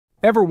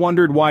Ever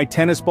wondered why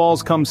tennis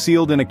balls come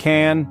sealed in a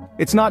can?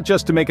 It's not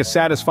just to make a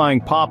satisfying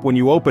pop when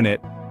you open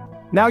it.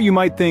 Now you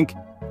might think,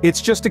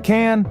 it's just a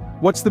can,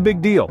 what's the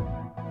big deal?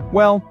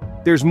 Well,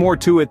 there's more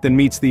to it than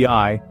meets the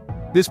eye.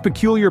 This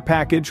peculiar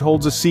package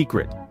holds a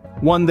secret,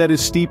 one that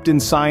is steeped in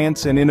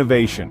science and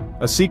innovation,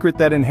 a secret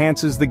that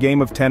enhances the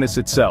game of tennis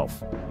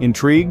itself.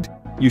 Intrigued?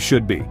 You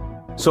should be.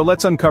 So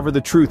let's uncover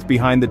the truth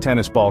behind the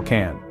tennis ball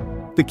can.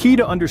 The key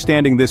to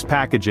understanding this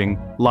packaging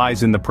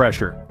lies in the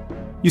pressure.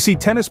 You see,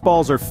 tennis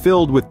balls are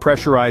filled with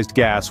pressurized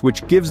gas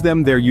which gives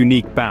them their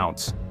unique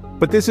bounce.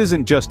 But this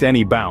isn't just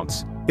any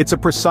bounce, it's a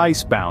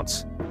precise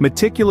bounce,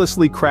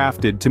 meticulously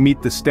crafted to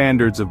meet the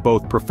standards of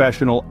both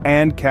professional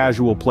and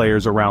casual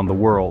players around the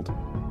world.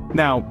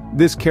 Now,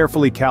 this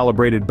carefully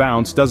calibrated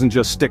bounce doesn't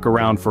just stick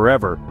around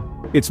forever.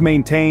 It's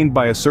maintained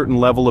by a certain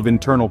level of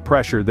internal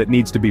pressure that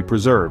needs to be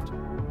preserved.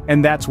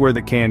 And that's where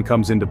the can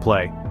comes into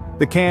play.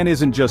 The can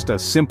isn't just a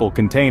simple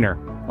container.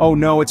 Oh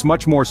no, it's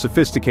much more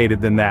sophisticated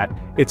than that.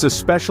 It's a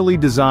specially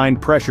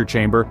designed pressure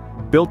chamber,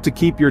 built to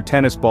keep your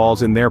tennis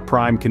balls in their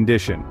prime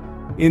condition.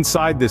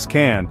 Inside this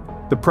can,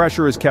 the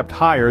pressure is kept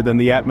higher than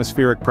the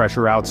atmospheric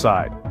pressure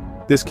outside.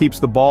 This keeps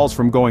the balls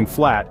from going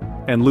flat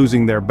and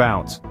losing their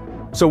bounce.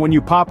 So when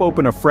you pop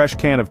open a fresh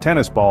can of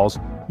tennis balls,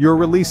 you're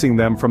releasing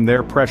them from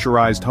their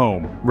pressurized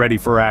home, ready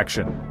for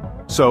action.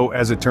 So,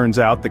 as it turns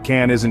out, the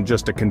can isn't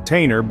just a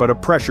container but a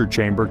pressure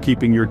chamber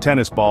keeping your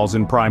tennis balls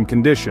in prime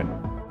condition.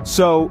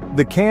 So,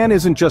 the can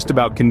isn't just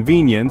about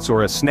convenience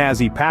or a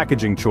snazzy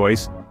packaging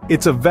choice,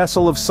 it's a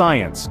vessel of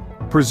science,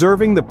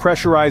 preserving the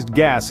pressurized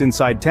gas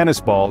inside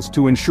tennis balls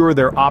to ensure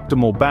their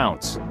optimal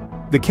bounce.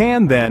 The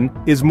can, then,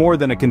 is more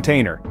than a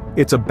container,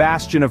 it's a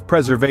bastion of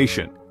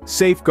preservation,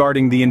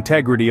 safeguarding the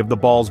integrity of the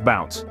ball's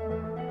bounce.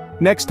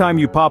 Next time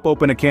you pop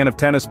open a can of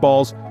tennis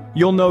balls,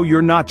 you'll know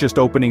you're not just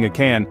opening a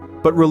can,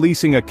 but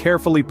releasing a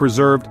carefully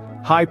preserved,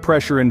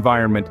 high-pressure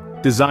environment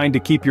designed to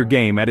keep your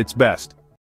game at its best.